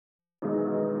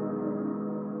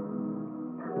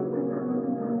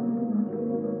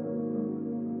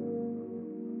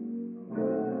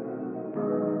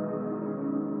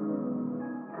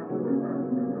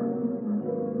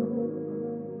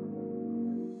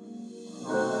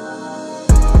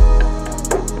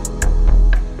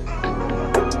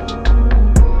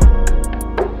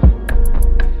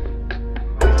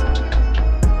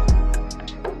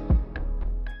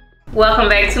Welcome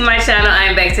back to my channel. I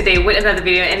am back today with another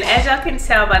video, and as y'all can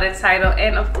tell by the title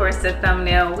and of course the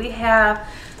thumbnail, we have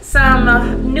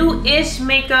some new-ish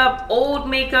makeup, old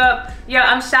makeup. Yeah,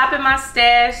 I'm shopping my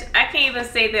stash. I can't even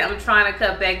say that I'm trying to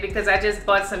cut back because I just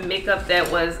bought some makeup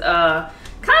that was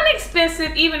kind of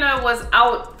expensive, even though it was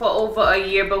out for over a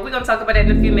year, but we're gonna talk about that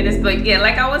in a few minutes. But yeah,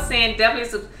 like I was saying,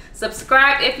 definitely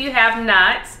subscribe if you have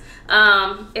not.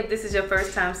 If this is your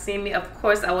first time seeing me, of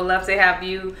course I would love to have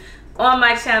you on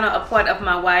my channel, a part of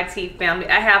my YT family.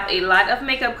 I have a lot of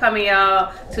makeup coming,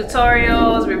 y'all.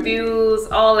 Tutorials, reviews,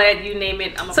 all that, you name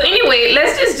it. So anyway,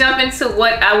 let's just jump into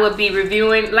what I will be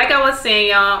reviewing. Like I was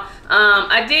saying, y'all,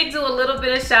 I did do a little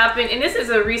bit of shopping, and this is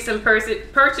a recent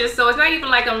purchase, so it's not even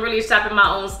like I'm really shopping my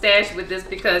own stash with this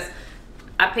because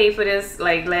I paid for this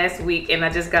like last week and I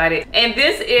just got it. And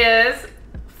this is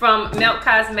from Melt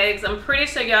Cosmetics. I'm pretty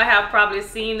sure y'all have probably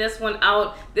seen this one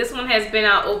out. This one has been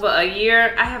out over a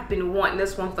year. I have been wanting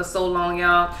this one for so long,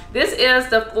 y'all. This is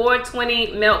the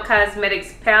 420 Melt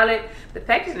Cosmetics palette. The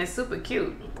packaging is super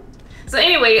cute. So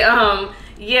anyway,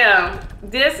 yeah,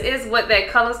 this is what that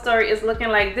color story is looking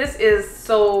like. This is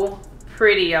so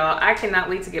pretty, y'all. I cannot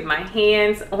wait to get my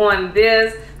hands on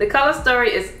this. The color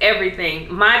story is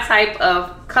everything. My type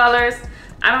of colors.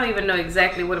 I don't even know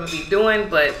exactly what I'm gonna be doing,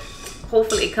 but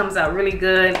hopefully it comes out really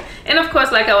good. And of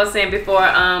course, like I was saying before,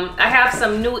 I have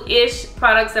some new-ish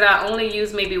products that I only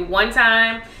use maybe one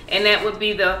time, and that would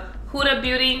be the Huda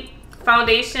Beauty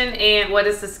foundation and what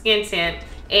is the skin tint,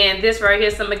 and this right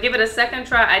here. So I'm gonna give it a second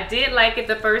try. I did like it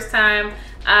the first time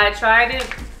I tried it.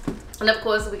 And of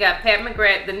course we got Pat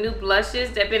McGrath, the new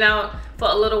blushes that been out for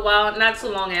a little while, not too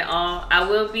long at all. I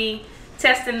will be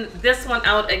testing this one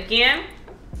out again.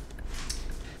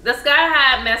 The Sky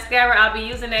High mascara, I'll be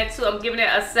using that too. I'm giving it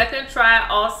a second try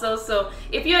also. So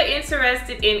if you're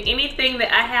interested in anything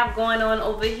that I have going on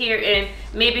over here and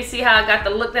maybe see how I got the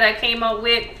look that I came up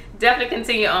with, definitely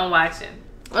continue on watching.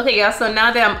 Okay, y'all, so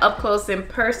now that I'm up close and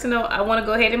personal, I want to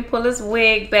go ahead and pull this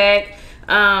wig back.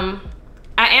 I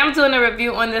am doing a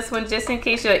review on this one just in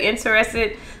case you're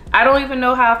interested. I don't even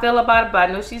know how I feel about it, but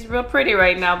I know she's real pretty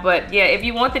right now. But yeah, if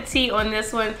you want the tea on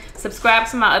this one, subscribe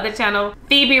to my other channel,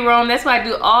 Phoebe Rome. That's why I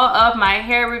do all of my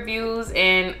hair reviews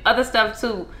and other stuff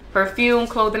too. Perfume,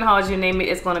 clothing hauls, you name it,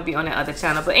 it's gonna be on the other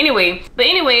channel. But anyway,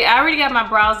 I already got my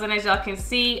brows in, as y'all can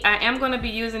see. I am gonna be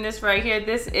using this right here.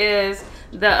 This is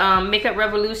the Makeup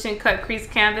Revolution Cut Crease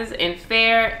Canvas in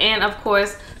Fair, and of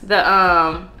course the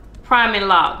Prime and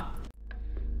Lock.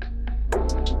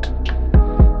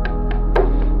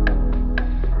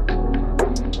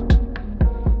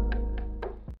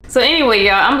 So anyway,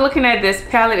 y'all, I'm looking at this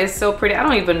palette. It's so pretty. I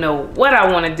don't even know what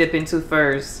I want to dip into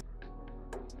first.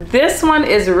 This one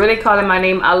is really calling my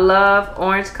name. I love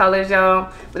orange colors,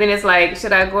 y'all. But then it's like,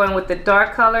 should I go in with the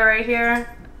dark color right here?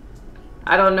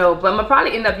 I don't know, but I'm gonna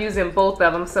probably end up using both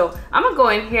of them. So I'm gonna go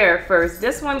in here first.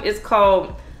 This one is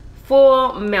called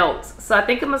Full Melt. So I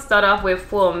think I'm gonna start off with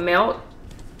Full Melt.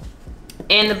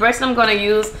 And the brush I'm gonna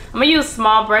use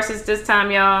small brushes this time,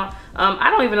 y'all.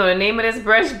 I don't even know the name of this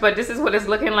brush, but this is what it's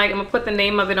looking like. I'm gonna put the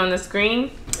name of it on the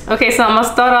screen. Okay, so I'm gonna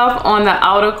start off on the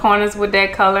outer corners with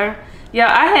that color.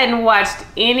 Yeah, I hadn't watched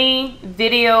any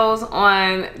videos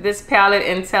on this palette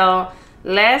until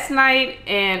last night,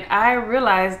 and I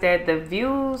realized that the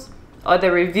views or the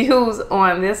reviews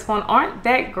on this one aren't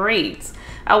that great.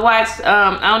 I watched,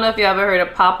 I don't know if you ever heard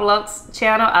of Pop Lux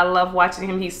channel. I love watching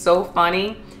him. He's so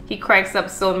funny. He cracks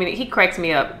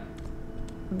me up.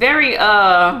 Very,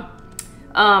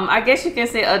 I guess you can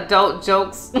say adult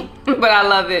jokes, but I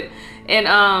love it. And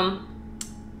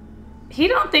he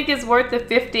don't think it's worth the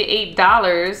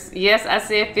 $58. Yes, I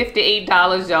said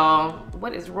 $58, y'all.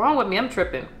 What is wrong with me? I'm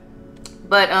tripping.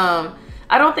 But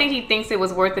I don't think he thinks it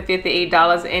was worth the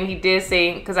 $58. And he did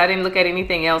say, because I didn't look at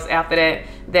anything else after that,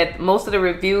 that most of the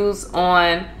reviews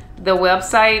on the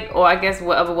website, or I guess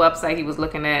whatever website he was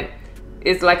looking at,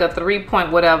 it's like a 3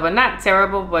 point whatever. Not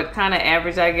terrible, but kind of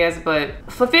average, I guess. But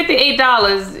for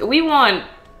 $58, we want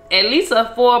at least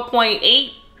a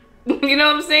 4.8. You know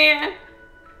what I'm saying?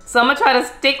 So I'm gonna try to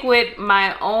stick with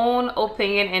my own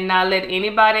opinion and not let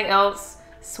anybody else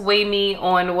sway me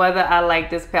on whether I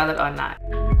like this palette or not.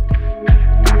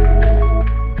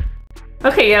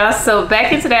 Okay, y'all, so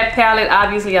back into that palette.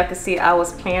 Obviously, y'all can see I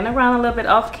was playing around a little bit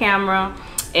off camera,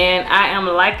 and I am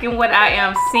liking what I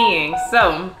am seeing.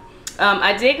 So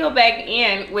I did go back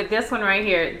in with this one right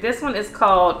here. This one is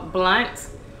called Blunt.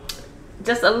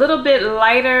 Just a little bit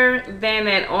lighter than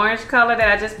that orange color that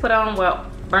I just put on, well,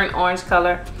 burnt orange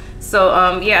color.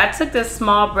 So yeah, I took this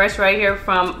small brush right here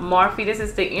from Morphe. This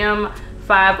is the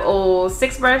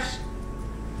M506 brush,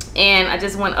 and I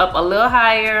just went up a little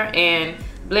higher and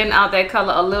blend out that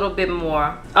color a little bit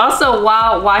more. Also,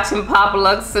 while watching Pop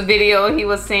Lux's video, he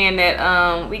was saying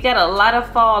that we got a lot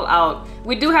of fallout.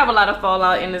 We do have a lot of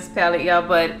fallout in this palette, y'all,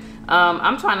 but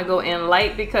I'm trying to go in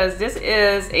light because this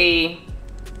is a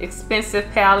expensive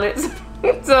palette.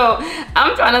 So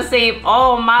I'm trying to save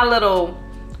all my little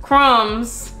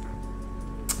crumbs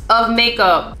of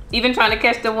makeup, even trying to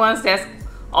catch the ones that's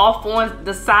off on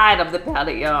the side of the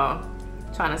palette, y'all.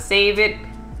 Trying to save it.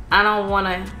 I don't want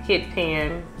to hit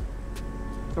pan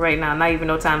right now, not even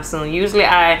no time soon. Usually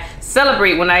I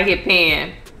celebrate when I hit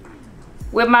pan.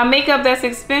 With my makeup that's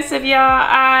expensive, y'all,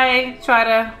 I try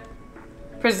to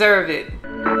preserve it.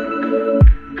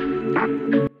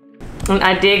 And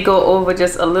I did go over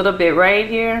just a little bit right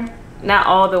here, not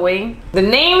all the way. The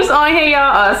names on here,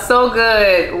 y'all, are so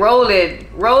good. Roll it,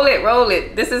 roll it, roll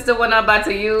it. This is the one I'm about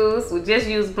to use. We just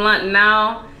used blunt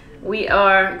now. We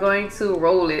are going to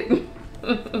roll it.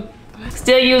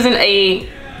 Still using a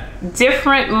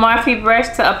different Morphe brush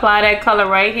to apply that color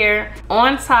right here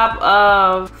on top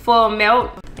of full melt,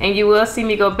 and you will see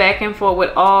me go back and forth with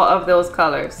all of those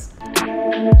colors.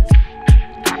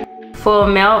 Full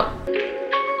melt,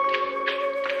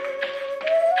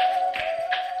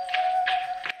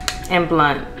 and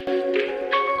blunt.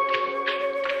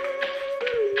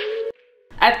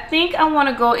 I think I want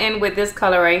to go in with this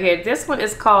color right here. This one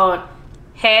is called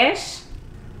Hash,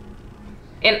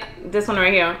 and this one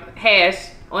right here,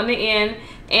 Hash, on the end.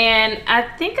 And I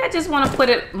think I just want to put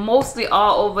it mostly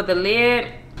all over the lid.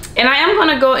 And I am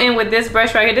going to go in with this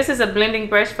brush right here. This is a blending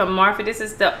brush from Morphe. This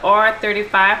is the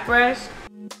R35 brush.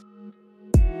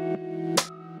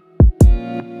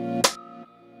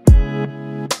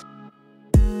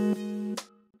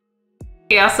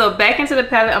 Yeah, so back into the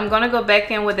palette, I'm gonna go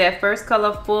back in with that first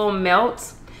color, Full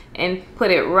Melt, and put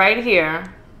it right here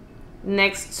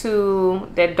next to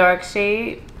that dark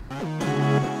shade.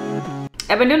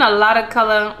 I've been doing a lot of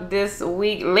color this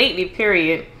week, lately,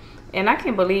 period. And I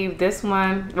can't believe this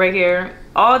one right here.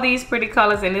 All these pretty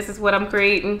colors, and this is what I'm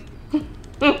creating.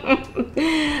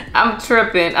 I'm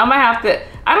tripping. I'm gonna have to,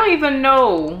 I don't even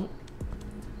know.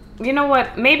 You know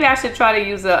what? Maybe I should try to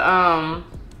use a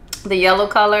the yellow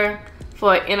color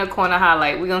for an inner corner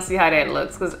highlight. We're gonna see how that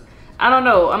looks, because I don't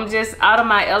know, I'm just out of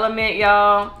my element,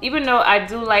 y'all. Even though I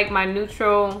do like my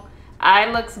neutral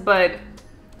eye looks, but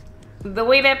the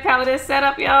way that palette is set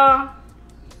up, y'all,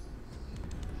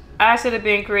 I should have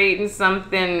been creating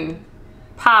something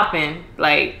popping,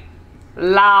 like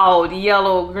loud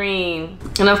yellow green.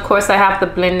 And of course I have to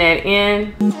blend that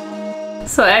in.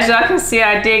 So as y'all can see,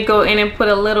 I did go in and put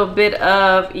a little bit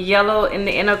of yellow in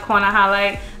the inner corner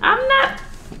highlight. I'm not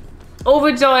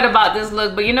overjoyed about this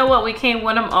look, but you know what, we can't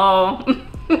win them all.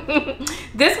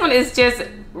 This one is just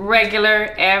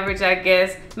regular, average, I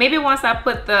guess. Maybe once I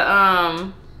put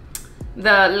the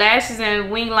lashes and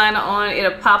wing liner on,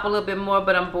 it'll pop a little bit more,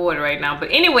 but I'm bored right now. But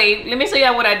anyway, let me show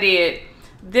y'all what I did.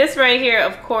 This right here,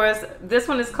 of course, this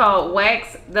one is called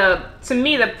Wax. To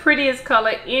me, the prettiest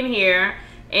color in here,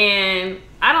 and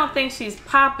I don't think she's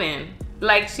popping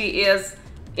like she is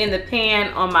in the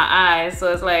pan on my eyes.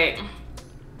 So it's like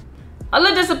a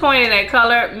little disappointed in that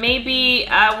color. Maybe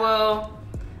I'm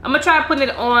gonna try putting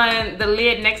it on the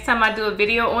lid next time I do a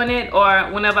video on it,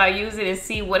 or whenever I use it, and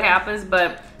see what happens.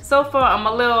 But so far I'm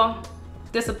a little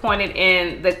disappointed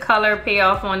in the color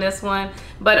payoff on this one.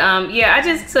 But yeah, I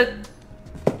just took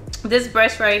this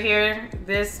brush right here,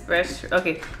 this brush,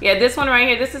 okay, yeah, this one right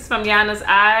here, this is from Yana's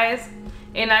Eyes,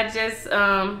 and I just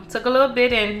took a little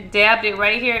bit and dabbed it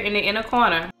right here in the inner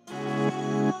corner.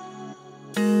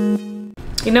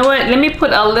 You know what, let me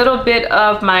put a little bit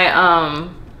of my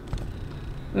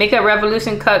Makeup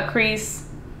Revolution Cut Crease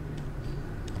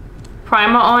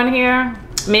primer on here,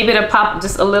 maybe to pop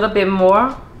just a little bit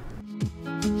more.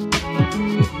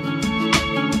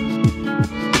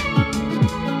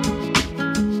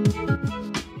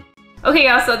 Okay,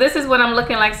 y'all, so this is what I'm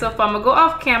looking like so far. I'm gonna go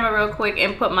off camera real quick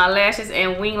and put my lashes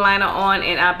and wing liner on,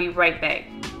 and I'll be right back.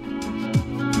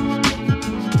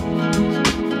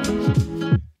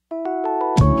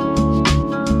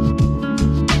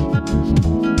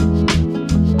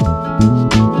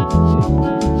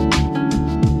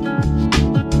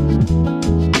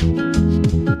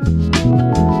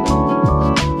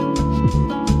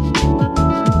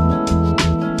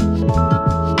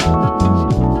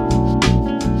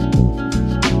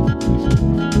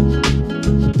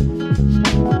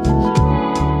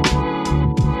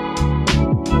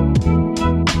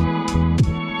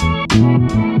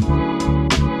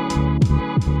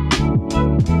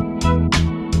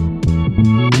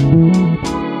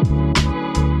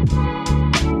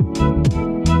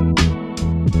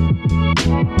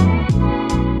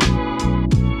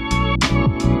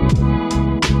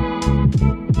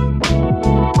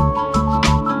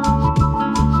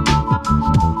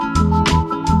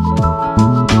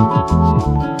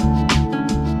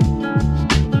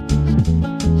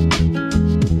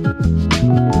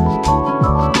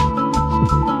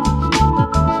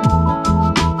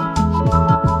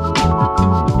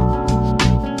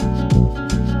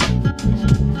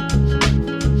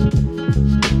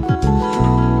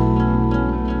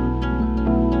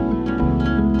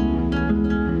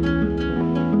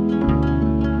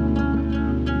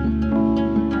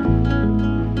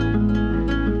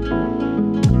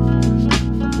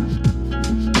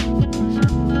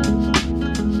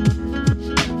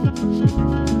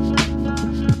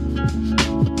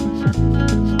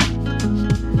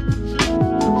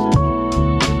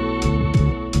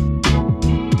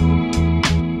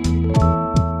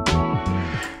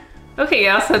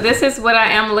 y'all, so this is what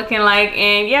I am looking like,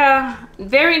 and yeah,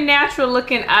 very natural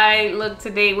looking eye look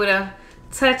today with a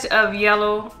touch of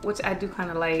yellow, which I do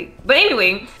kind of like. But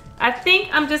anyway, I think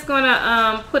I'm just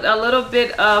gonna put a little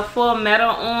bit of full metal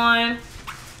on,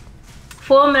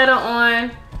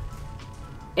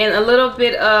 and a little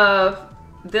bit of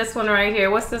this one right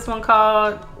here. What's this one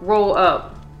called? Roll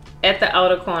up at the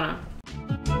outer corner.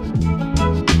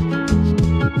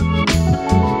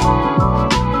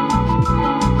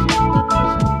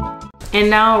 And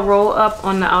now roll up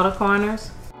on the outer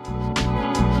corners.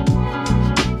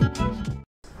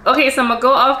 Okay, so I'm gonna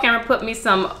go off camera, put me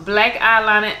some black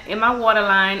eyeliner in my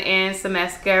waterline and some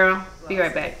mascara. Be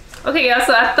right back. Okay, y'all,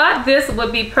 so I thought this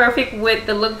would be perfect with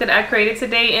the look that I created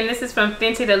today. And this is from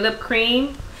Fenty, the lip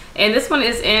cream. And this one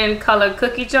is in color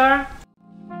Cookie Jar.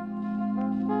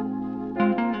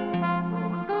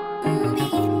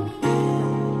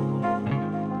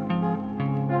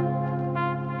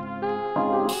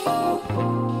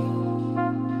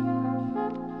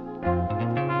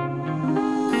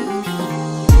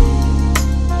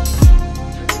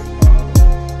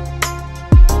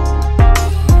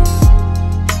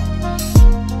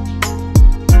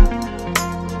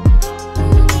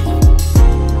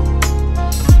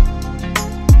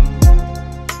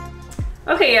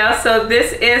 Okay, y'all, so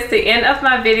this is the end of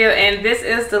my video, and this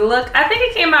is the look. I think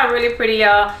it came out really pretty,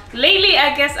 y'all. Lately,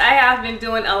 I guess I have been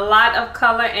doing a lot of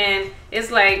color, and it's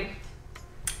like,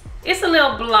 it's a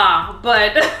little blah,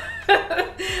 but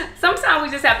sometimes we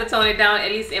just have to tone it down,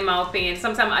 at least in my opinion.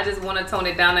 Sometimes I just want to tone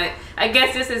it down. I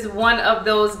guess this is one of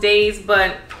those days,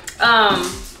 but I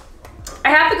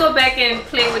have to go back and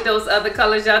play with those other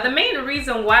colors, y'all. The main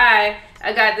reason why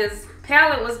I got this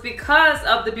palette was because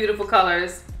of the beautiful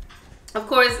colors. Of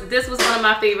course, this was one of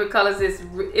my favorite colors.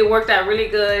 It worked out really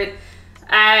good.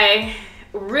 I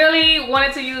really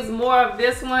wanted to use more of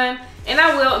this one, and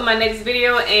I will in my next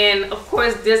video. And of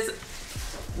course, this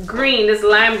green, this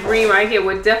lime green right here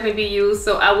would definitely be used.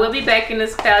 So I will be back in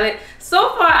this palette.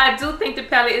 So far, I do think the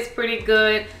palette is pretty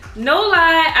good. No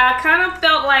lie, I kind of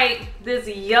felt like this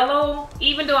yellow,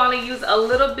 even though I only used a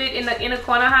little bit in the inner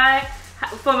corner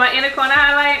for my inner corner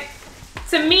highlight.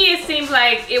 To me, it seems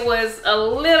like it was a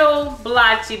little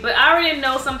blotchy, but I already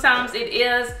know sometimes it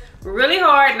is really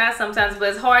hard, not sometimes,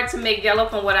 but it's hard to make yellow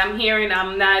from what I'm hearing.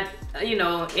 I'm not, you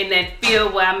know, in that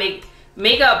field where I make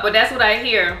makeup, but that's what I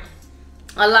hear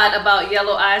a lot about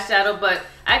yellow eyeshadow, but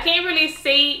I can't really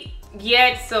say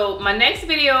yet. So my next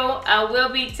video, I will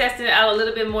be testing it out a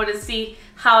little bit more to see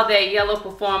how that yellow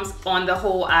performs on the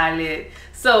whole eyelid.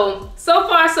 So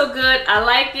far so good. I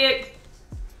like it.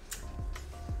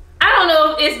 I don't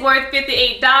know if it's worth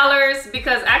 $58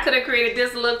 because I could have created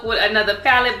this look with another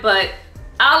palette, but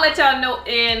I'll let y'all know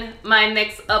in my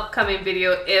next upcoming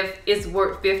video if it's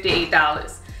worth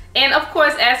 $58. And of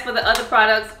course, as for the other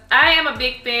products, I am a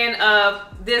big fan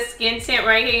of this skin tint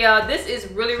right here, y'all. This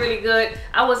is really, really good.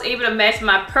 I was able to match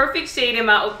my perfect shade in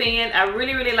my opinion. I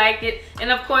really, really like it.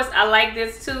 And of course, I like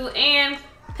this too. And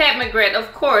Pat McGrath,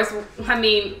 of course. I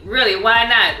mean, really, why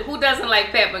not? Who doesn't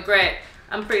like Pat McGrath?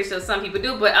 I'm pretty sure some people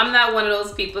do, but I'm not one of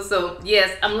those people. So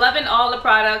yes, I'm loving all the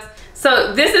products.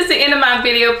 So this is the end of my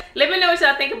video. Let me know what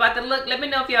y'all think about the look. Let me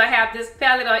know if y'all have this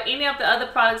palette or any of the other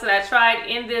products that I tried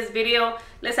in this video.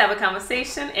 Let's have a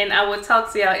conversation, and I will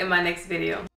talk to y'all in my next video.